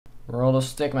World of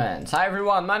Stickman. Hi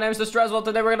everyone, my name is Stressful.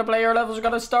 Today we're gonna play our levels. We're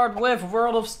gonna start with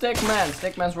World of Stickman.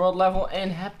 Stickman's world level in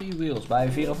Happy Wheels by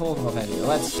Vito Volvo.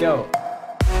 Let's go.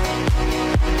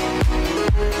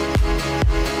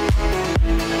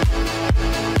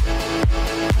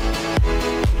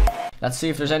 Let's see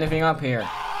if there's anything up here.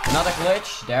 Not a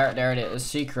glitch. There it is. A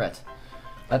secret.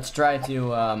 Let's try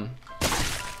to okay,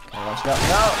 let's go.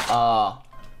 No.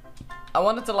 I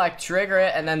wanted to like trigger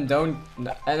it and then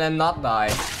not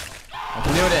die. I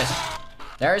can do this.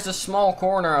 There is a small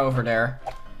corner over there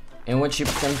in which you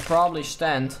can probably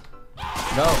stand.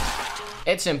 Go.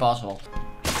 It's impossible.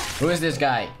 Who is this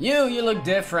guy? You look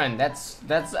different. That's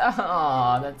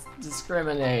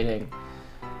discriminating.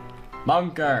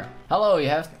 Bunker. Hello, you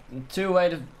have two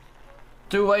ways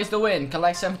to win.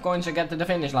 Collect 7 coins to get to the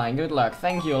finish line. Good luck.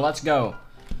 Thank you. Let's go.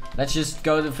 Let's just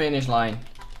go to the finish line.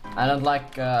 I don't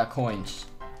like coins.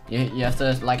 You have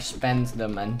to like spend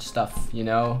them and stuff, you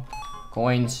know?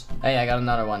 Coins. Hey, I got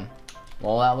another one.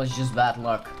 Well, that was just bad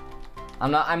luck. I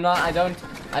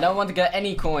don't want to get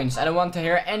any coins. I don't want to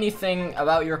hear anything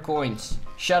about your coins.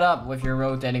 Shut up with your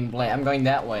rotating blade. I'm going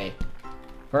that way.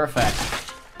 Perfect.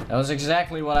 That was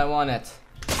exactly what I wanted.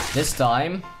 This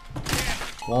time,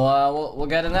 we'll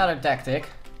get another tactic.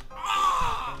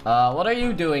 What are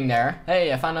you doing there?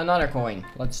 Hey, I found another coin.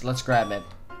 Let's grab it.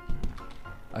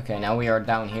 Okay, now we are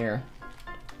down here.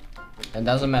 It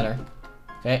doesn't matter.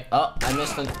 Okay. Oh,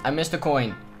 I missed a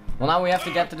coin. Well, now we have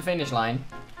to get to the finish line.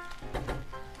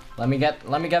 Let me get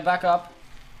back up.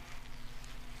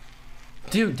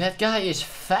 Dude, that guy is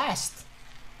fast.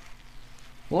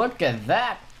 Look at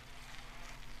that.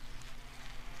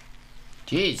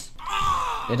 Jeez.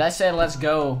 Did I say let's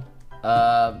go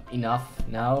enough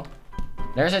now?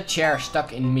 There's a chair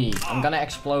stuck in me. I'm gonna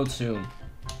explode soon.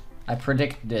 I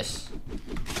predict this.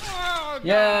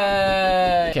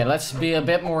 Yay! Okay, let's be a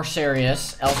bit more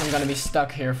serious, else I'm gonna be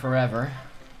stuck here forever.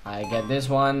 I get this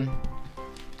one.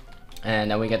 And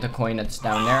then we get the coin that's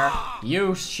down there.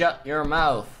 You shut your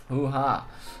mouth. Hoo-ha.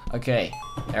 Okay,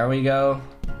 there we go.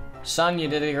 Son, you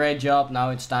did a great job. Now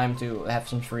it's time to have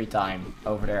some free time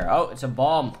over there. Oh, it's a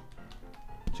bomb.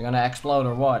 Is it gonna explode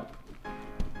or what?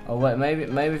 Oh wait, maybe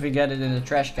if we get it in the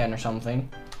trash can or something.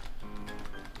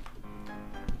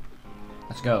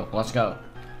 Let's go. Let's go.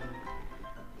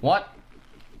 What?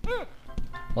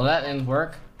 Well, that didn't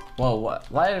work. Whoa, what?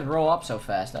 Why did it roll up so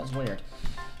fast? That's weird.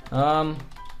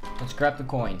 Let's grab the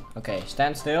coin. Okay,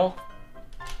 stand still.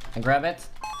 And grab it.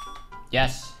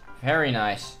 Yes, very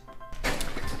nice.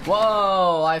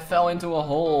 Whoa, I fell into a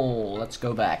hole. Let's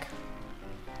go back.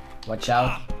 Watch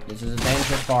out. This is a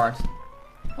dangerous part.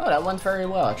 Oh, that went very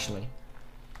well, actually.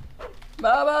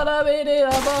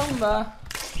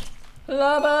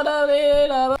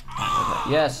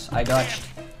 Yes, I dodged.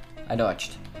 I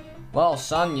dodged. Well,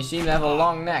 son, you seem to have a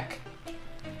long neck.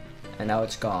 And now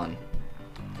it's gone.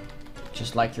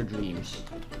 Just like your dreams.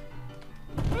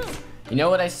 You know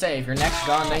what I say, if your neck's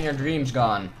gone, then your dream's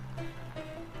gone.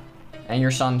 And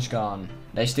your son's gone.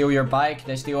 They steal your bike,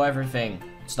 they steal everything.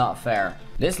 It's not fair.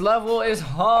 This level is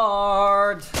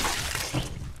hard.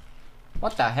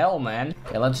 What the hell, man?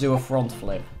 Okay, let's do a front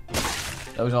flip.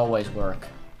 Those always work.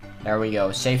 There we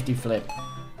go, safety flip.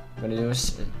 We're gonna do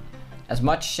as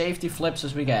much safety flips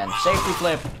as we can. Safety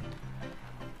flip.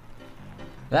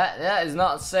 That is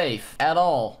not safe at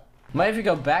all. Maybe if you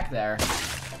go back there.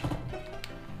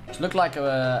 It looks like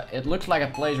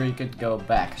a place where you could go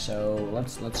back. So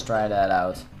let's try that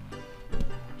out.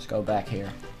 Let's go back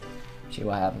here. See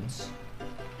what happens.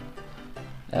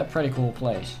 A pretty cool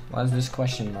place. What is this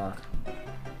question mark?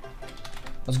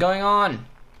 What's going on?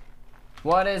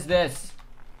 What is this?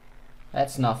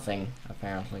 That's nothing,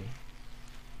 apparently.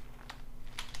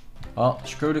 Oh,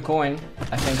 screw the coin.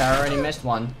 I think I already missed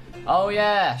one. Oh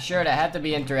yeah, sure, that had to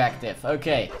be interactive.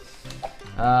 Okay.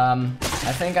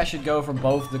 I think I should go for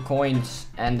both the coins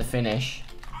and the finish.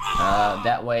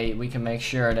 That way we can make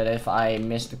sure that if I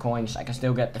miss the coins, I can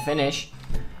still get the finish.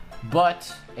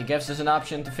 But it gives us an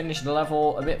option to finish the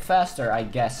level a bit faster, I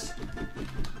guess.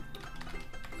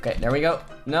 Okay, there we go.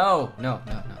 No.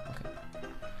 Okay.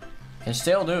 Can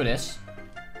still do this.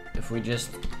 If we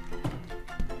just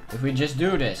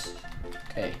do this.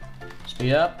 Okay.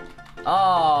 Speed up.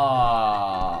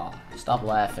 Oh, stop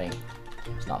laughing.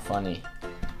 It's not funny.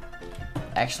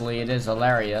 Actually, it is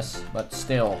hilarious, but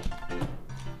still.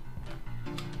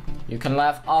 You can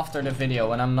laugh after the video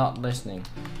when I'm not listening.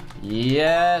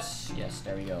 Yes,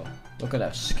 there we go. Look at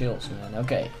those skills, man.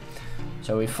 Okay.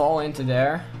 So we fall into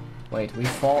there. Wait, we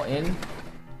fall in.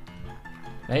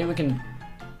 Maybe we can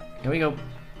we go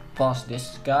past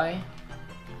this guy?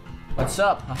 What's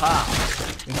up?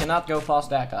 Haha. We cannot go past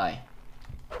that guy.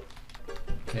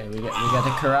 Okay, we get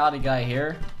a karate guy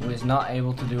here who is not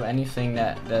able to do anything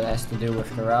that has to do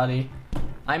with karate.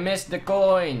 I missed the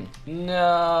coin.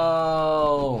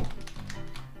 No.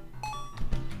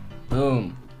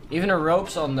 Boom. Even the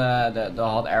ropes on the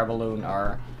hot air balloon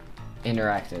are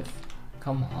interactive.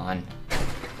 Come on.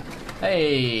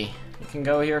 Hey, you can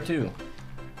go here too.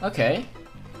 Okay.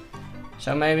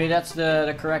 So maybe that's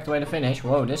the correct way to finish.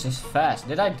 Whoa, this is fast.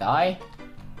 Did I die?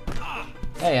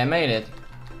 Hey, I made it.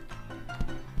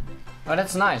 Oh,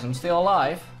 that's nice. I'm still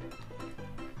alive.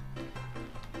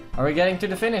 Are we getting to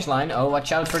the finish line? Oh,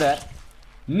 watch out for that.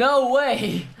 No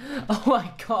way! Oh my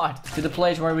god. To the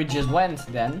place where we just went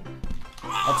then.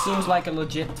 That seems like a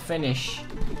legit finish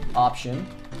option.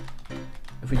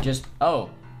 If we just...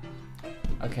 Oh.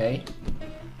 Okay.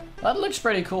 That looks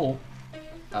pretty cool.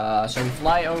 So we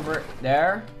fly over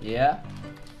there. Yeah.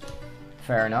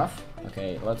 Fair enough.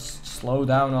 Okay, let's slow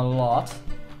down a lot.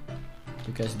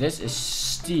 Because this is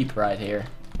steep right here.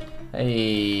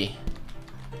 Hey.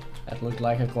 That looked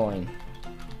like a coin.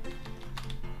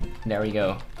 There we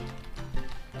go.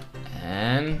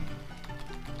 And...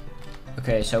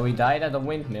 Okay, so we died at the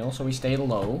windmill, so we stayed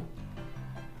low.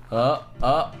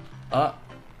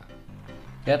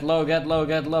 Get low, get low,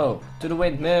 get low. To the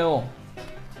windmill.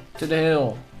 To the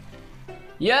hill.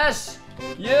 Yes!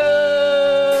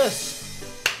 Yes!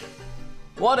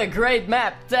 What a great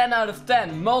map. 10 out of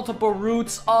 10. Multiple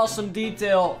routes, awesome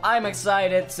detail. I'm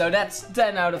excited, so that's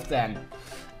 10 out of 10.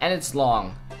 And it's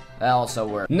long. That also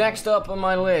works. Next up on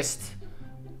my list.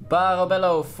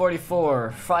 Barobello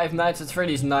 44. Five Nights at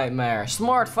Freddy's Nightmare.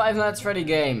 Smart Five Nights at Freddy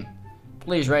game.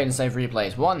 Please rate and save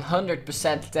replays.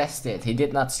 100% tested. He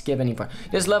did not skip any part.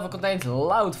 This level contains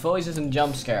loud voices and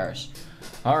jump scares.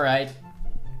 Alright.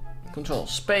 Control.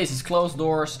 Space is closed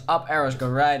doors. Up arrows go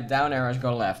right. Down arrows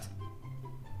go left.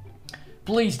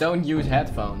 Please don't use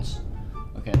headphones.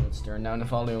 Okay, let's turn down the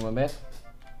volume a bit.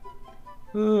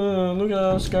 Look at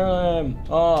how scared I am.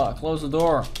 Oh, close the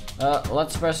door.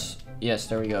 Let's press... Yes,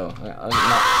 there we go. No.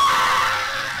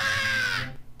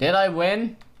 Did I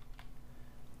win?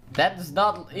 That does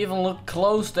not even look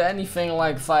close to anything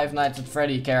like Five Nights at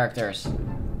Freddy characters.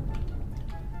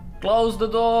 Close the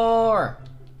door!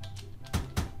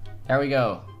 There we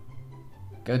go.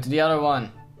 Go to the other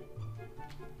one.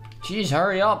 Jeez,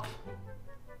 hurry up.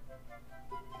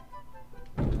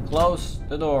 Close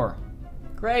the door.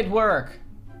 Great work.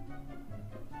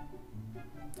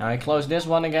 Now I close this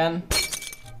one again.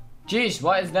 Jeez,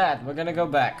 what is that? We're gonna go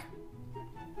back.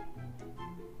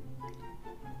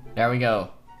 There we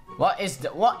go. What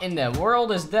in the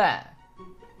world is that?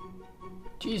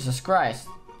 Jesus Christ.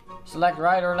 Select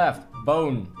right or left.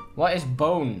 Bone. What is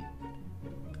bone?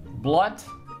 Blood?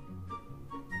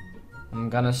 I'm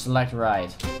gonna select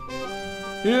right.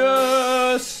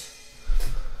 Yes!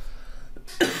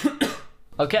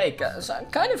 Okay,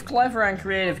 kind of clever and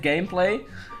creative gameplay.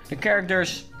 The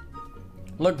characters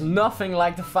look nothing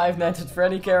like the Five Nights at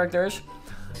Freddy characters.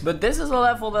 But this is a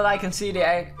level that I can see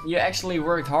you actually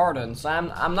worked hard on. So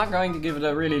I'm not going to give it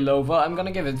a really low vote. I'm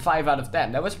gonna give it 5 out of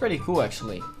 10. That was pretty cool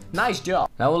actually. Nice job.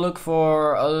 Now we'll look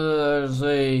for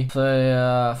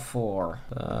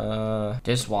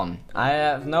this one. I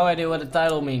have no idea what the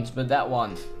title means, but that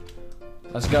one.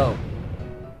 Let's go.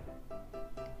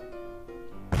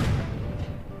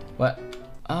 What?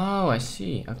 Oh, I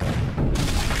see. Okay.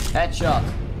 Headshot.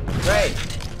 Great.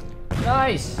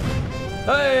 Nice.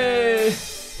 Hey.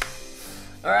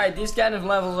 All right, these kind of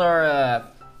levels are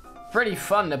pretty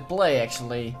fun to play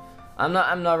actually. I'm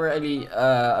not really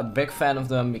a big fan of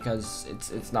them because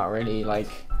it's not really like,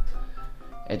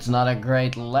 it's not a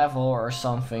great level or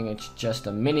something. It's just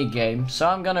a mini game. So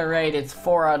I'm gonna rate it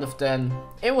 4 out of 10.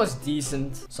 It was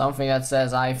decent. Something that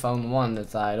says iPhone 1 the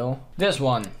title. This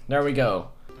one. There we go.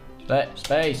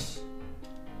 Space.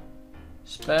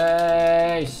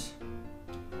 Space.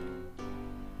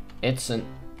 It's an...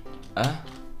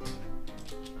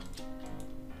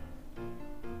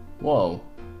 Whoa.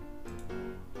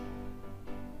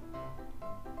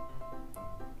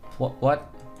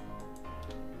 What?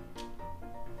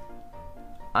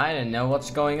 I didn't know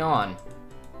what's going on.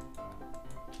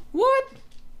 What?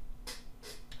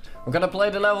 We're gonna play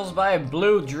the levels by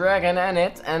Blue Dragon and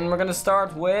it, and we're gonna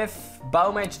start with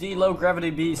Baum HD Low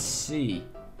Gravity BC.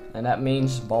 And that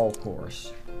means ball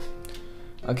course.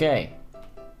 Okay.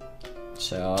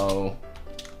 So...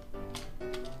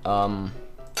 Oh.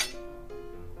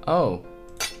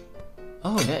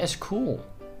 Oh, that is cool.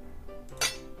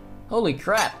 Holy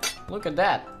crap. Look at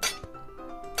that.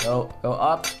 Go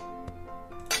up.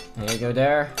 There you go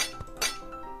there.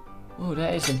 Oh,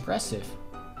 that is impressive.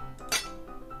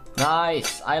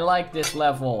 Nice. I like this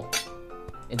level.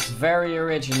 It's very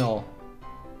original.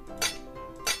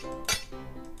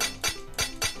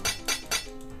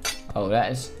 Oh,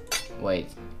 that is... Wait.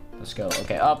 Let's go.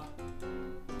 Okay, up.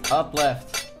 Up,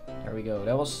 left. There we go.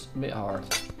 That was a bit hard.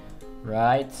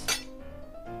 Right.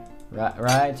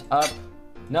 Right. Up.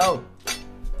 No.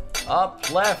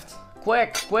 Up, left.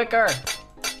 Quick. Quicker.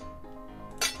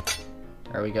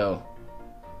 There we go.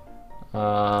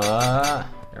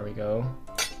 There we go.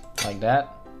 Like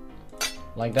that.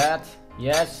 Like that.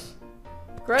 Yes.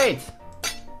 Great.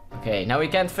 Okay, now we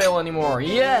can't fail anymore.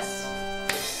 Yes!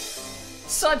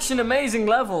 Such an amazing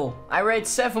level. I rate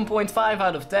 7.5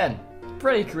 out of 10.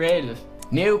 Pretty creative.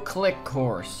 New click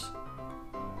course.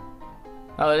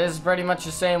 Oh, this is pretty much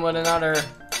the same with another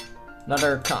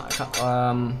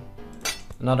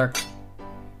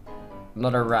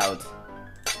route.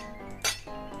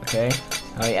 Okay,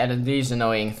 now we added these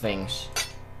annoying things.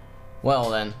 Well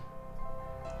then.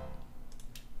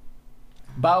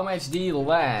 Baum HD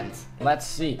land. Let's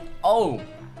see. Oh,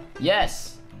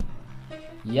 yes.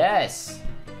 Yes.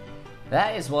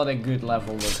 That is what a good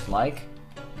level looks like.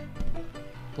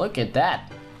 Look at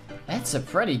that. That's a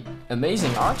pretty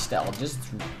amazing art style. Just,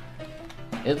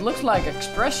 it looks like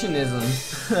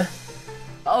expressionism.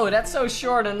 Oh, that's so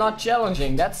short and not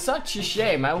challenging. That's such a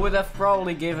shame. I would have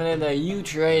probably given it a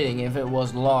huge rating if it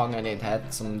was long and it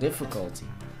had some difficulty.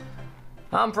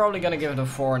 I'm probably gonna give it a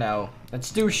 4 now.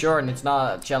 It's too short and it's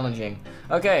not challenging.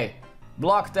 Okay,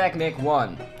 block technique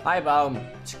 1. Hi Baum,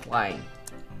 it's Klein.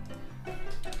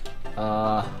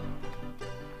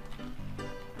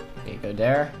 You go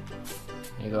there.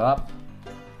 You go up.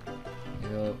 You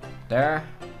go there.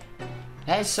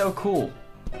 That is so cool.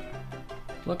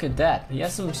 Look at that. He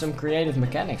has some creative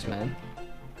mechanics, man.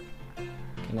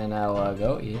 Can I now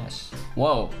go? Yes.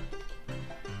 Whoa.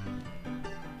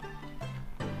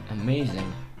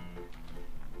 Amazing.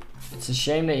 It's a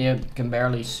shame that you can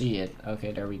barely see it.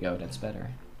 Okay, there we go. That's better.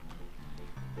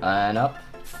 And up.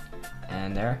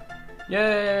 And there.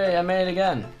 Yay! I made it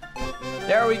again.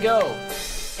 There we go.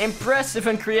 Impressive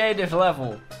and creative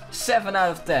level. 7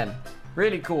 out of 10.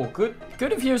 Really cool. Could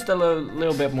have used a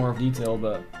little bit more of detail,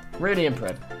 but really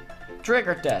impressive.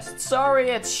 Trigger test. Sorry,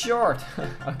 it's short.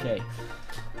 Okay.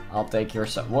 I'll take your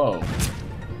side. Whoa.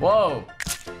 Whoa.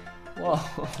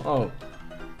 Whoa.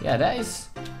 Yeah, that is...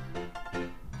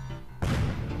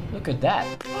 Look at that.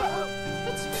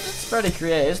 That's pretty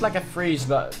creative. It's like a freeze,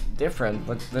 but different.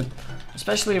 But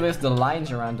especially with the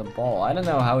lines around the ball. I don't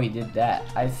know how he did that.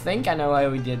 I think I know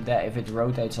how he did that if it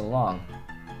rotates along.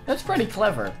 That's pretty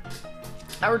clever.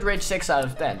 I would rate 6 out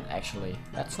of 10, actually.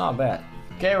 That's not bad.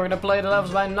 Okay, we're gonna play the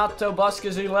levels by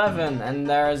Nattobuscus 11. And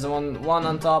there is one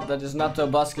on top that is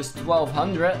Nattobuscus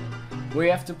 1200. We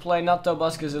have to play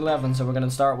Nattobuscus 11, so we're gonna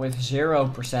start with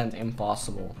 0%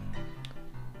 impossible.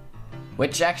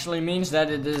 Which actually means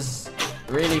that it is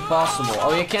really possible.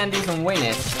 Oh, you can't even win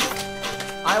it.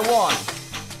 I won.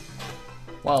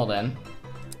 Well then.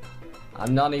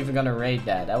 I'm not even gonna rate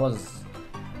that. That was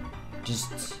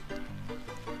just...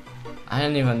 I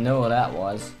didn't even know what that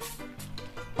was.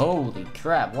 Holy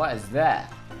crap, what is that?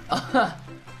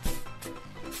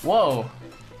 Whoa.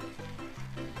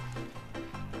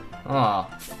 Oh.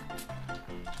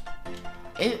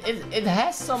 It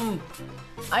has some...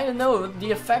 I don't know,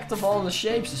 the effect of all the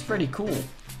shapes is pretty cool.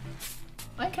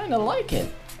 I kinda like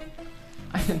it.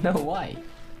 I don't know why.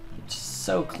 It's just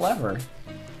so clever.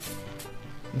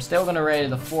 I'm still gonna rate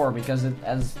it a 4 because it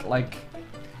has like...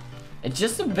 It's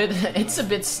just a bit... It's a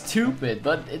bit stupid,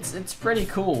 but it's pretty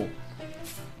cool.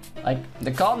 Like,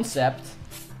 the concept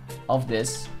of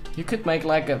this... You could make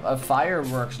like a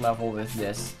fireworks level with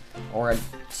this. Or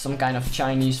some kind of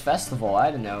Chinese festival, I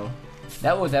don't know.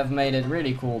 That would have made it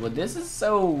really cool, but this is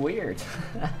so weird.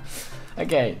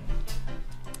 Okay.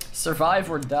 Survive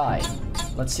or die.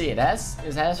 Let's see, it has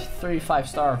 3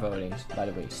 5-star votings, by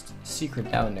the way.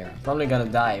 Secret down there. Probably gonna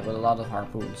die with a lot of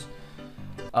harpoons.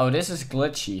 Oh, this is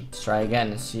glitchy. Let's try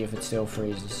again and see if it still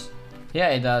freezes. Yeah,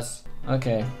 it does.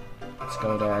 Okay. Let's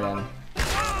go there then.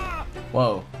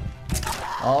 Whoa.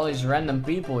 All these random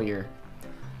people here.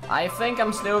 I think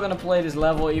I'm still gonna play this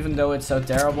level even though it's so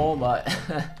terrible, but...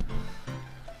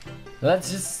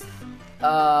 Let's just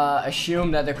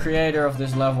assume that the creator of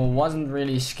this level wasn't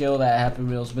really skilled at Happy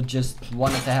Wheels, but just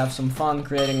wanted to have some fun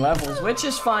creating levels, which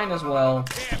is fine as well.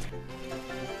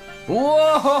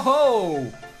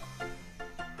 Whoa!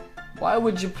 Why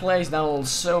would you place down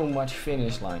so much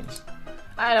finish lines?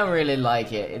 I don't really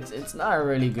like it. It's not a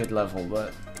really good level,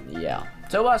 but yeah.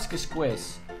 Tobuscus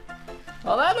quiz.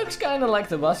 Well, that looks kind of like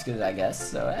Tobuscus, I guess,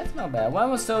 so that's not bad.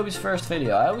 When was Toby's first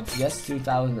video? I would guess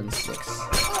 2006.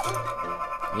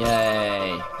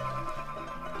 Yay.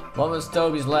 What was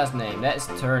Toby's last name? That is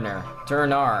Turner.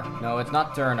 Turner. No, it's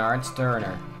not Turner, it's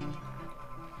Turner.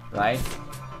 Right?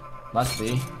 Must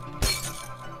be.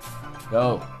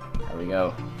 go. There we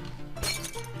go.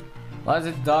 What is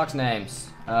it? Dog's names?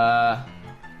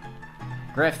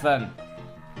 Griffin.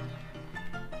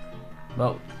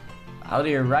 Well, how do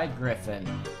you write Griffin?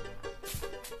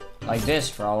 Like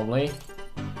this, probably.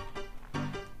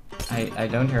 I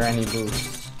don't hear any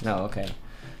boosts. No, okay.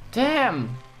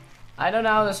 Damn! I don't know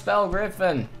how to spell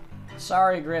Griffin.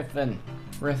 Sorry, Griffin.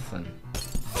 Griffin.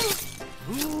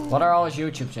 What are all his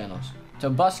YouTube channels?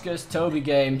 Tobuscus, Toby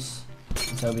Games,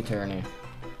 and Toby Turner.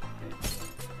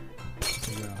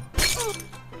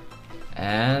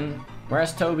 And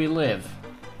where's Toby live?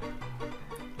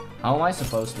 How am I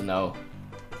supposed to know?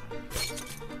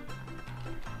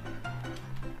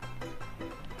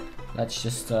 Let's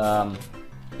just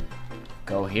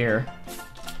go here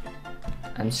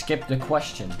and skip the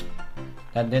question.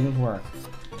 That didn't work.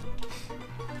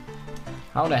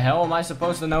 How the hell am I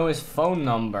supposed to know his phone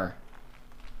number?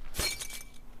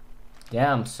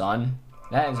 Damn, son.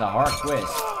 That is a hard quiz.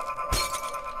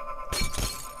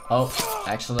 Oh,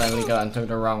 accidentally got into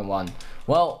the wrong one.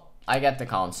 Well, I get the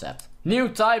concept. New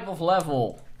type of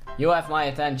level. You have my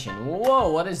attention.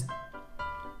 Whoa, what is...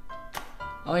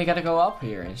 Oh, you gotta go up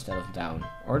here instead of down.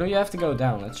 Or do you have to go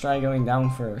down? Let's try going down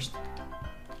first.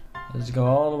 Let's go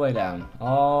all the way down.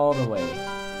 All the way.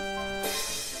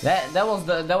 That was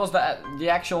the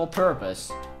actual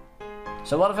purpose.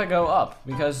 So what if I go up?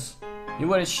 Because you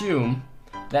would assume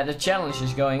that the challenge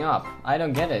is going up. I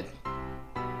don't get it.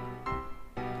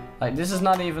 Like, this is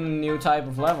not even a new type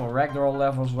of level. Ragdoll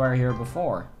levels were here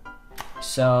before.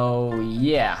 So,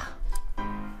 yeah.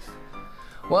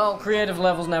 Well, creative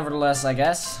levels nevertheless, I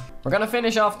guess. We're gonna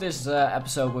finish off this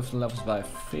episode with the levels by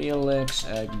Felix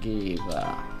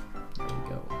Agiva. There we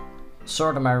go.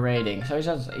 Sort of my rating. So he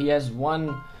says he has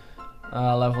one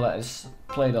level that is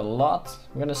played a lot.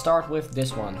 We're gonna start with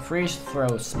this one. Freeze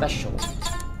Throw Special.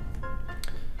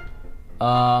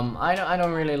 I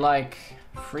don't really like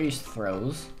freeze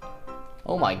throws.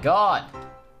 Oh my god!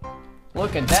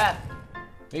 Look at that!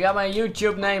 We got my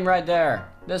YouTube name right there.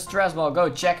 This stress ball, go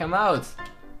check him out.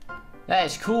 That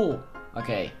is cool.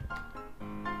 Okay.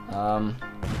 I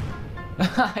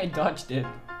dodged it.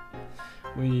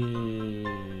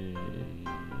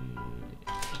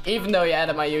 Even though you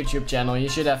added my YouTube channel, you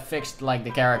should have fixed like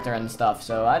the character and stuff.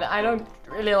 So I don't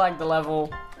really like the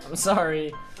level. I'm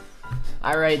sorry.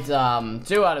 I rate 2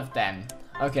 out of 10.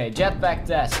 Okay, jetpack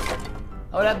test.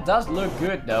 Oh, that does look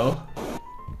good though.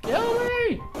 Kill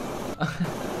me!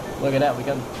 Look at that, we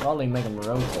can probably make him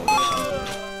rotate or something.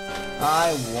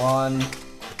 I won.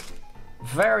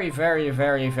 Very, very,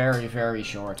 very, very, very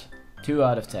short. 2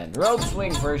 out of 10. Rope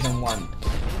swing version 1.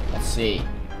 Let's see.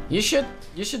 You should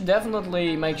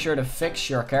definitely make sure to fix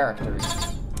your characters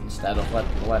instead of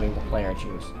letting the player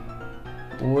choose.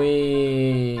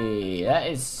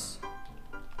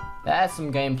 That's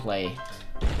some gameplay.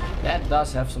 That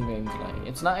does have some gameplay.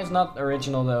 It's not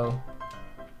original though.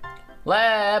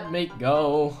 Let me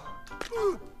go.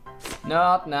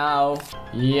 Not now.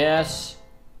 Yes.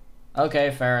 Okay,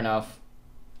 fair enough.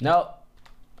 No.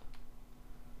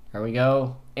 There we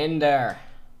go. In there.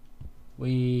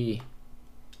 Well,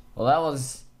 that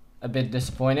was a bit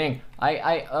disappointing.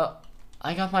 I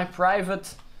got my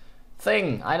private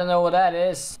thing. I don't know what that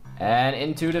is. And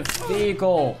into the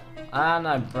vehicle. And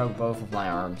I broke both of my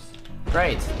arms.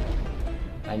 Great.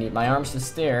 I need my arms to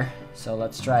steer. So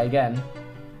let's try again.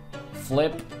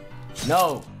 Flip.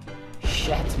 No.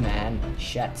 Shit, man.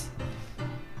 Shit.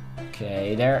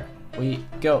 Okay, there we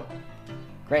go.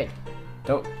 Great.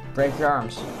 Don't break your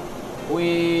arms.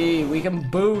 We can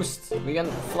boost. We can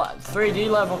 3D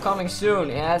level coming soon.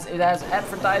 It has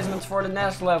advertisements for the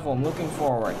next level. I'm looking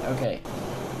forward. Okay.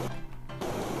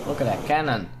 Look at that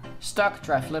cannon. Stuck.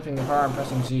 Try flipping the car and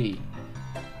pressing Z.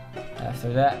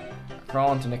 After that,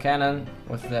 crawl into the cannon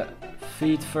with the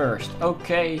feet first.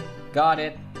 Okay, got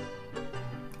it.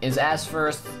 Is ass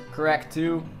first correct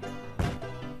too?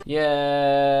 Yay!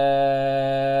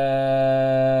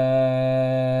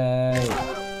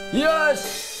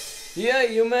 Yes! Yeah,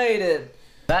 you made it!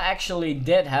 That actually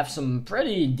did have some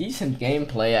pretty decent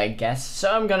gameplay, I guess.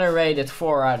 So I'm gonna rate it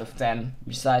 4 out of 10,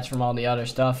 besides from all the other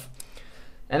stuff.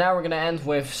 And now we're gonna end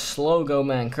with Slow Go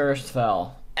Man Cursed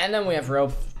Fell. And then we have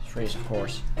Rope Freeze, of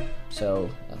course. So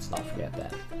let's not forget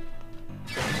that.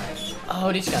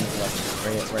 Oh, these kind of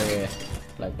levels where you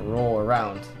like roll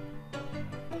around.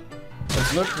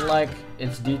 It looks like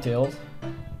it's detailed.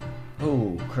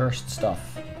 Ooh, cursed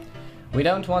stuff. We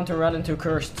don't want to run into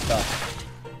cursed stuff.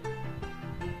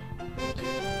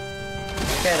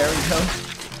 Okay, there we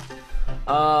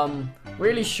go.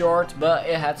 Really short, but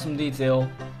it had some detail.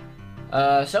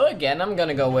 So again, I'm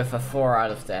gonna go with a 4 out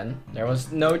of 10. There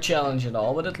was no challenge at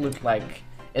all, but it looked like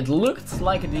It looked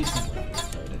like a decent level,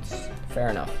 so that's fair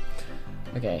enough.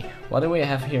 Okay, what do we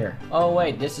have here? Oh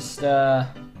wait, this is the...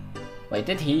 Wait,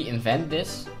 did he invent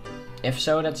this? If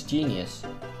so, that's genius.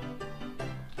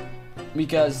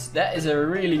 Because that is a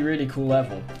really, really cool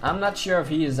level. I'm not sure if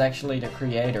he is actually the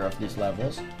creator of these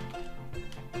levels.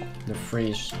 The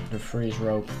freeze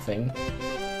rope thing.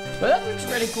 But that looks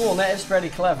pretty cool, and that is pretty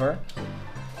clever.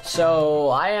 So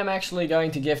I am actually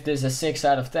going to give this a 6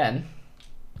 out of 10.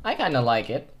 I kinda like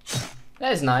it.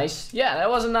 That is nice. Yeah, that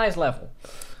was a nice level.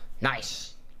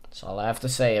 Nice. That's all I have to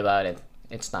say about it.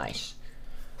 It's nice.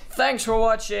 Thanks for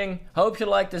watching. Hope you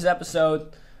liked this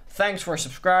episode. Thanks for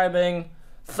subscribing.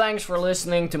 Thanks for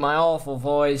listening to my awful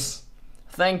voice.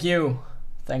 Thank you.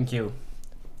 Thank you.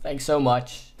 Thanks so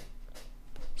much.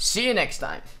 See you next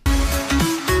time.